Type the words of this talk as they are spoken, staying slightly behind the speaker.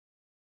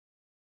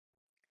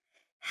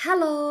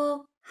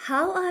Hello,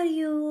 how are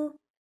you?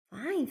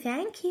 Fine,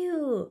 thank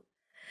you.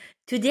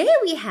 Today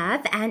we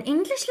have an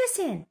English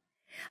lesson.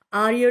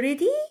 Are you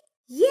ready?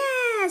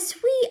 Yes,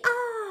 we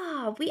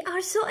are. We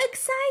are so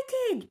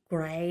excited.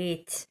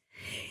 Great.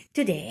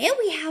 Today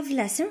we have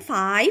lesson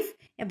 5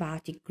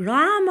 about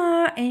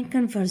grammar and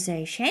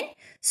conversation.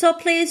 So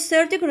please,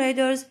 third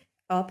graders,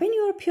 open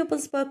your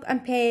pupils book on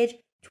page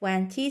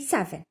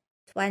 27.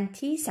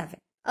 27.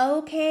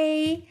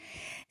 Okay.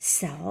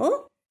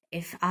 So,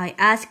 if I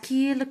ask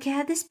you, look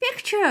at this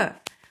picture.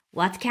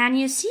 What can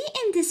you see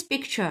in this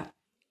picture?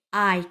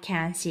 I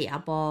can see a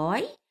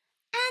boy,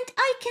 and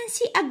I can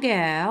see a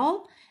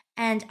girl,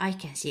 and I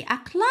can see a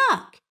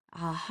clock.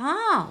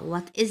 Aha,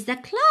 what is the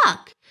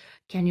clock?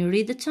 Can you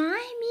read the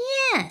time?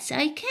 Yes,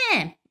 I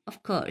can,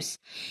 of course.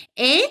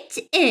 It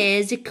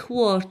is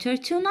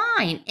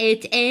 8:45.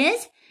 It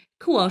is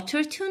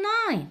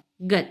 8:45.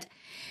 Good.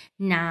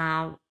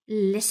 Now,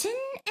 listen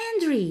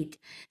and read.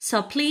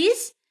 So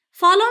please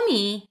follow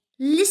me.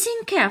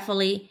 Listen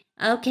carefully.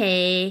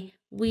 Okay,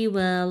 we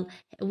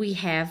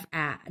have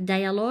a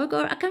dialogue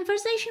or a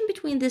conversation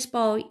between this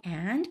boy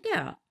and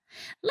girl.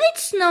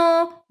 Let's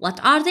know what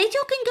are they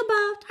talking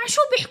about. عن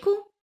شو بيحكوا?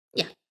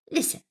 Yeah,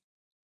 listen.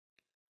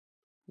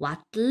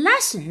 What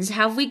lessons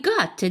have we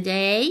got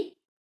today?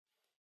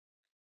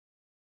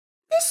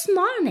 This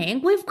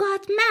morning we've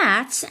got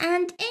maths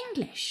and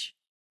English.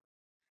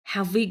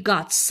 Have we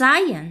got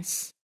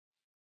science?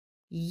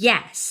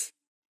 Yes,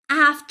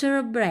 after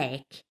a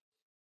break.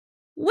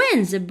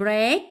 When's the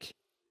break?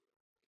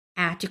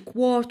 At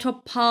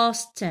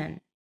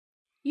 10:15.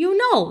 You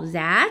know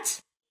that.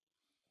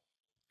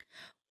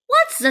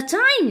 What's the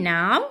time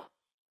now?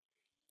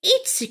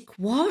 It's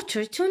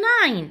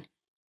 8:45.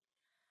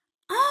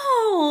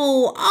 Oh,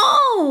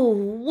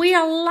 we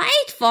are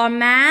late for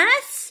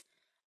maths.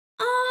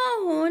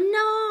 Oh,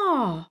 no.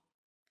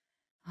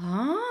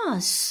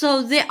 So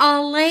they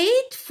are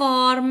late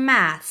for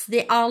maths.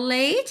 They are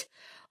late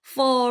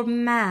for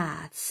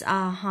maths.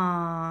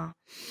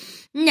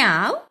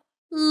 Now,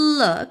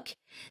 look.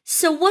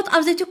 So what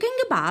are they talking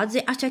about?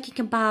 They are talking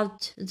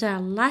about their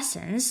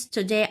lessons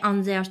today on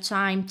their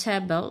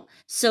timetable.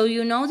 So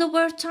you know the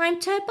word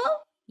timetable?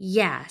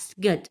 Yes,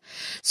 good.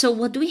 So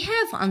what do we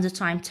have on the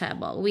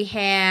timetable? We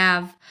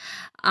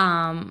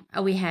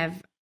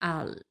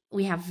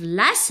have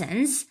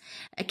lessons.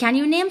 Can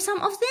you name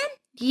some of them?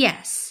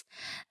 Yes.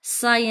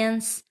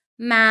 Science,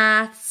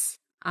 maths,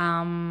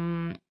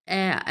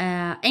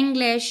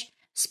 English,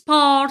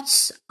 sports,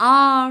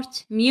 art,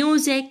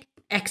 music.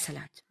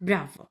 Excellent.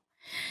 Bravo.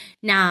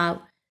 Now,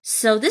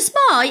 so this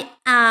boy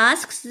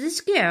asks this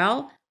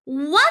girl,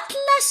 what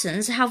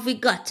lessons have we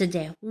got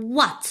today?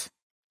 What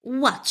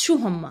شو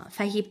هم؟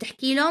 فهي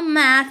بتحكي له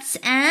maths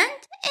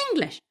and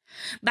English.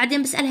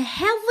 بعدين بسألها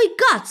have we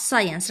got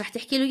science؟ رح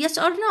تحكي له yes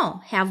or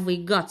no. Have we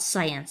got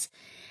science?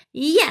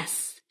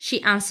 Yes.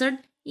 She answered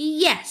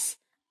yes.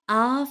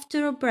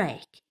 After a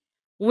break.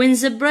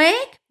 When's the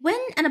break?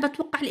 When أنا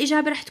بتوقع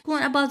الإجابة رح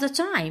تكون about the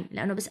time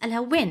لأنه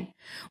بسألها when.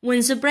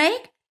 When's the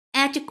break?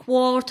 At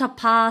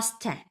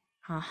 10:15.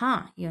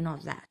 You know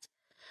that.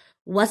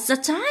 What's the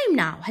time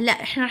now? هلا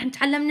احنا رح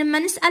نتعلم لما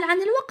نسأل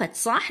عن الوقت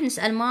صح؟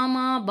 نسأل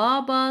ماما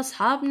بابا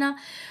أصحابنا.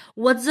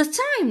 What's the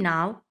time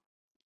now?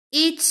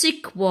 It's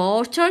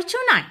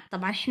 8:45.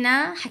 طبعا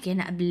احنا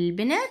حكينا قبل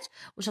البنت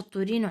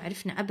وشطورين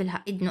وعرفنا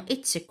قبلها انه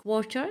it's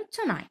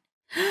 8:45.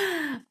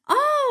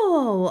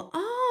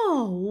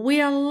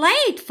 We're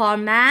late for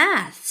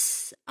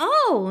maths.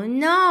 Oh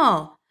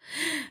no.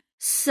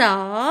 So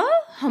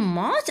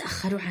هم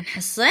تأخروا عن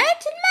حصة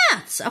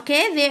الماثs.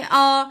 Okay, they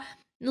are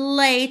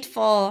late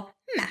for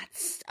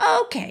maths.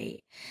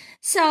 Okay.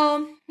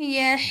 So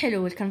هي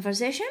حلو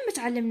الكونفرسيشن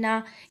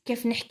بتعلمنا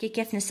كيف نحكي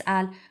كيف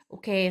نسأل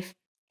وكيف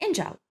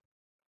نجاوب.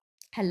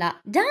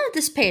 هلا down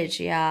this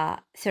page يا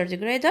third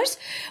graders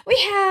we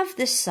have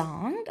this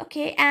song.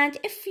 Okay, and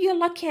if you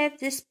look at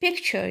this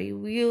picture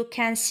you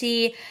can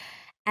see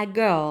a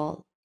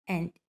girl.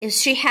 And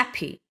is she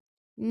happy?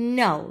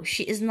 No,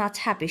 she is not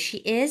happy. She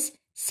is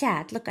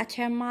sad. Look at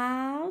her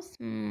mouth.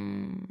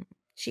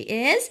 She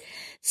is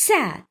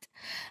sad.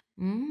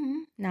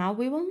 Now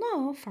we will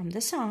know from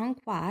the song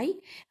why.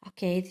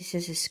 Okay, this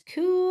is a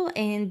school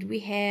and we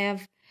have,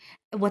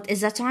 what is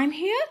the time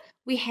here?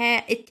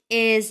 It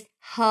is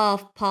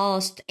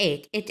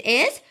 8:30. It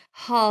is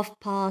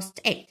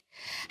 8:30.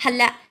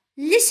 هلا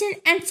listen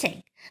and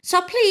sing. So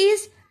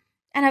please,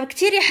 أنا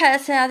كتير يا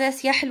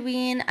سادس يا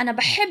حلوين أنا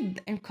بحب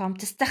إنكم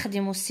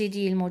تستخدموا السي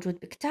دي الموجود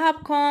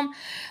بكتابكم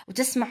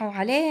وتسمعوا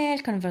عليه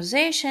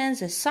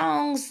الكونفرزيشنز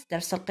السونجز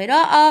درس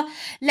القراءة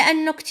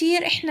لأنه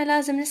كتير إحنا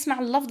لازم نسمع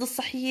اللفظ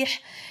الصحيح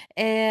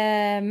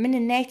من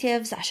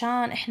النيتيفز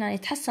عشان إحنا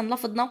نتحسن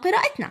لفظنا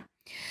وقراءتنا.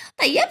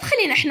 طيب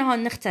خلينا إحنا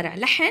هون نخترع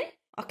لحن.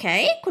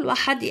 أوكي كل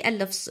واحد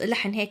يألف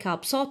لحن هيك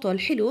بصوته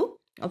الحلو.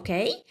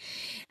 أوكي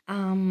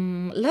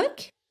look.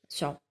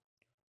 So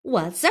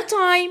what's the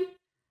time?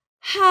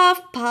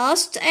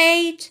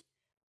 8:30.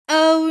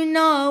 Oh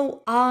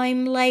no,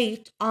 I'm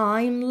late.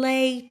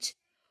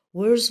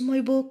 Where's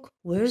my book?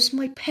 Where's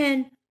my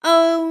pen?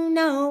 Oh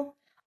no,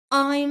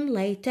 I'm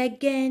late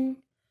again.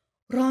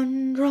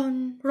 Run,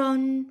 run,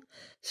 run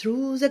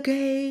through the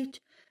gate.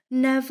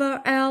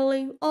 Never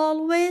early,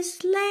 always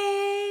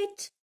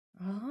late.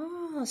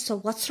 Oh, so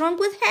what's wrong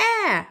with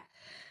her?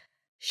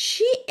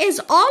 She is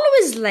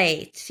always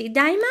late. هي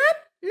دايما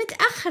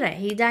متأخرة.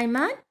 هي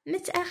دايما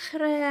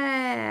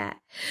متأخرة.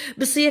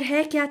 بصير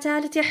هيك يا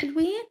تالت يا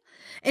حلوين؟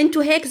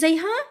 انتوا هيك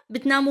زيها؟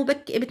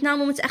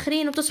 بتناموا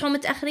متأخرين وتصحوا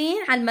متأخرين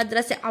على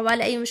المدرسة أو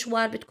على أي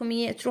مشوار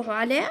بدكم تروحوا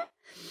عليه؟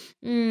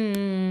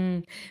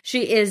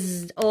 She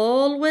is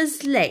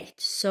always late.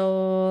 So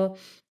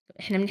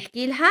احنا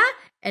بنحكي لها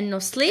انه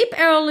sleep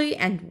early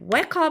and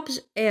wake up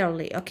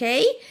early.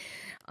 Okay.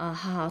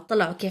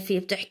 طلعوا كيف هي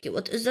بتحكي.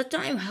 What is the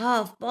time?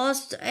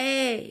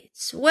 8:30.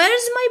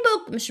 Where's my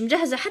book? مش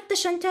مجهزة حتى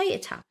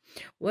شنطتها.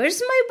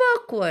 Where's my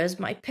book? Where's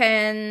my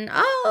pen?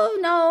 Oh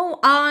no,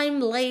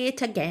 I'm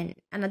late again.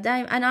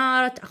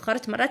 أنا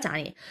تأخرت مرة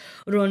تانية.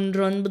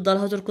 رن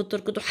بتضلها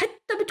تركض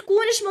وحتى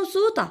بتكونش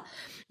مبسوطة.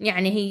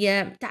 يعني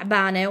هي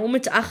تعبانة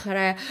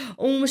ومتأخرة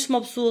ومش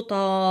مبسوطة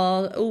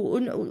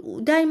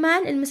ودايما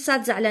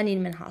المسات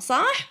زعلانين منها.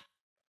 صح؟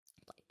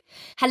 طيب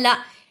هلأ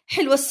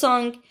حلوة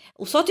السونج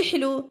وصوتي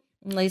حلو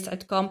الله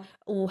يسعدكم.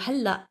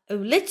 وهلأ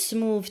let's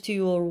move to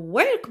your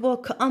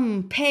workbook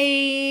on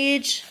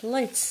page,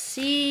 let's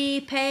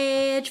see,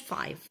 page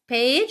 5.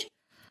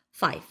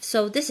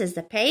 So this is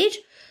the page.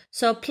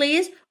 So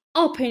please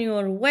open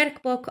your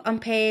workbook on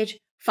page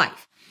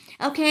 5.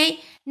 Okay,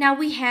 now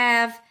we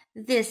have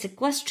this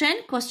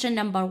question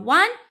number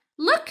 1.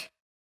 Look,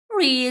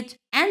 read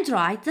and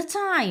write the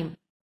time.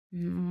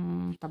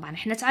 طبعا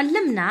احنا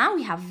تعلمنا,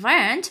 we have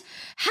learned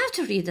how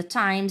to read the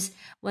times,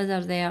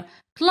 whether they're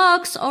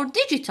clocks or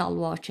digital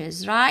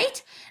watches,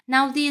 right?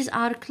 Now these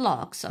are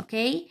clocks,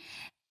 okay?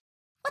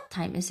 What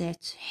time is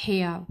it?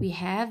 Here we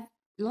have,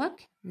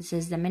 look, this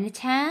is the minute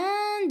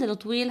hand,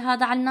 الطويل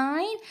هذا على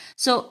 9.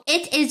 So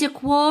it is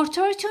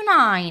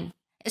 8:45.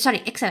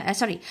 Sorry, it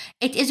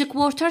is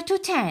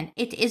 9:45.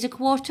 It is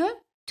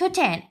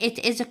 9:45. It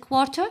is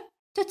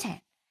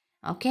 9:45.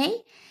 Okay?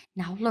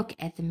 Now look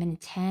at the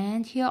minute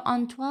hand here on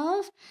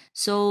 12.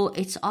 So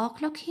it's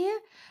o'clock here.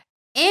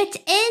 It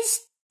is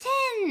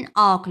 10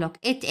 o'clock.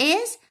 It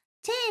is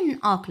 10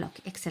 o'clock.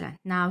 Excellent.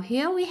 Now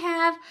here we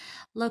have,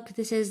 look,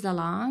 this is the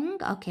long,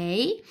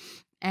 okay,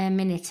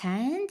 minute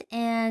hand.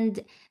 And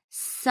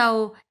so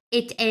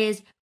it is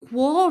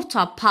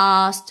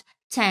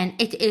 10:15.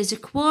 It is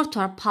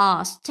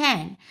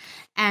 10:15.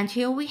 And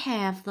here we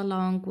have the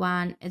long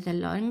one. The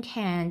long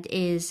hand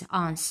is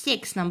on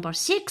 6, number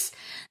 6.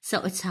 So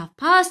it's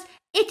 10:30.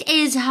 It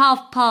is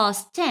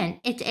 10:30.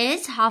 It is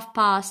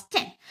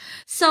 10:30.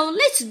 So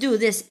let's do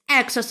this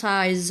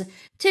exercise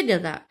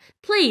together.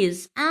 Please,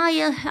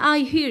 I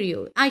hear you.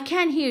 I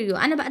can hear you.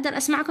 أنا بقدر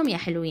أسمعكم يا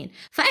حلوين.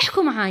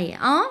 فاحكوا معايا.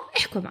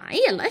 احكوا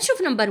معايا. يلا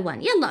نشوف number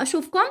 1. يلا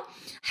أشوفكم.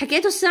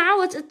 حكيتوا الساعة.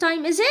 What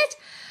time is it?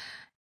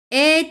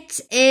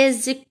 It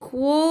is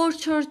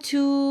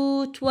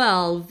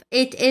 11:45.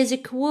 It is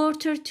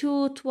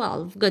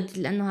 11:45. Good.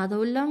 لأنه هذا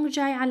هو اللونج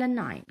جاي على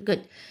 9.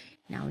 Good.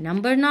 Now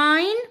number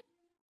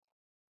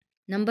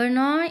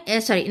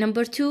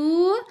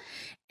 2.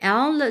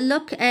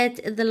 Look at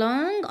the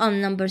long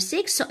on number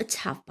 6. So it's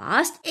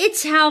 3:30.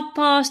 It's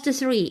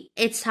 3:30.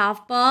 It's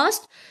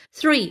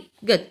 3:30.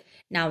 Good.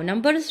 Now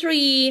number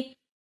 3.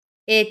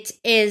 It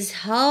is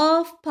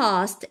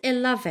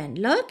 11:30.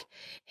 Look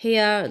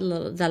here,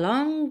 the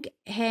long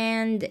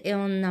hand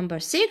on number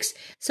 6.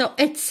 So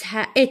it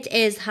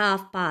is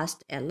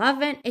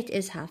 11:30. It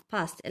is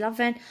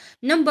 11:30.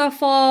 Number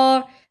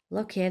 4.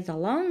 Look here, the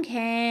long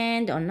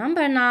hand on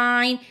number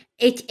 9.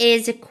 It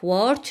is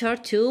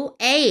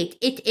 7:45.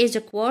 It is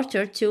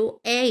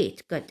 7:45.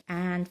 Good.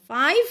 And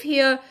 5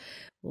 here.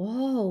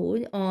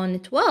 Whoa, on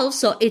 12.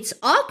 So it's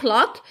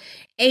o'clock.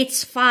 It's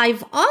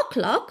 5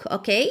 o'clock.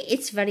 Okay,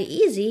 it's very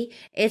easy.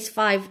 It's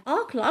 5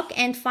 o'clock.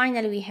 And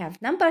finally, we have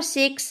number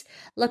 6.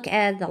 Look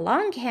at the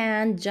long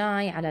hand.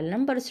 جاي على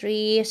number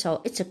 3.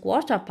 So it's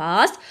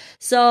 1/4.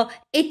 So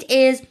it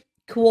is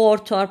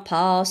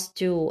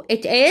 2:15.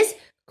 It is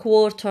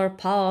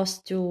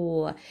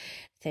 2:15.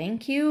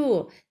 Thank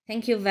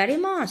you very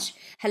much.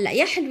 هلأ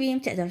يا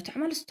حلوين تقدروا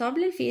تعملوا ستوب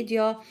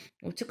للفيديو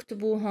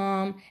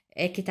وتكتبوهم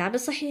كتابة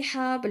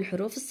صحيحة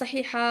بالحروف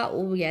الصحيحة,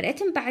 ويا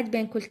ريت نبعد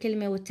بين كل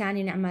كلمة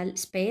والتاني نعمل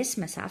سبيس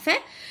مسافة.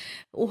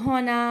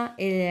 وهنا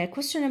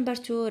question number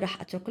 2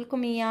 راح أترك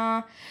لكم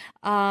إياه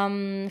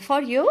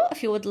for you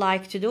if you would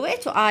like to do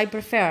it. I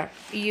prefer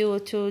you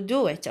to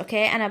do it. Okay,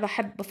 أنا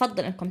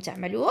بفضل إنكم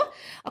تعملوه.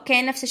 Okay,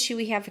 نفس الشيء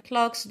we have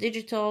clocks,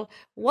 digital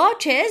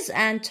watches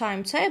and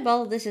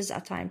timetable. This is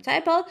a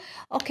timetable.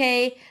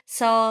 Okay,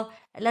 so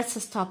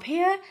let's stop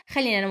here.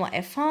 خلينا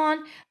نوقف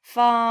هون.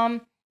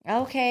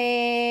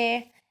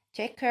 Okay,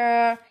 take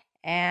care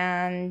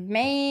and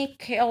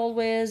make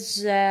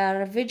always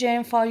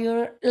revision for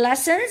your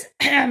lessons.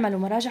 اعملوا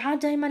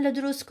مراجعات دايما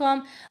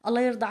لدروسكم.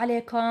 الله يرضى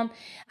عليكم.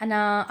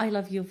 أنا I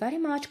love you very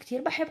much.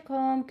 كتير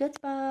بحبكم.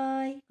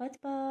 Goodbye.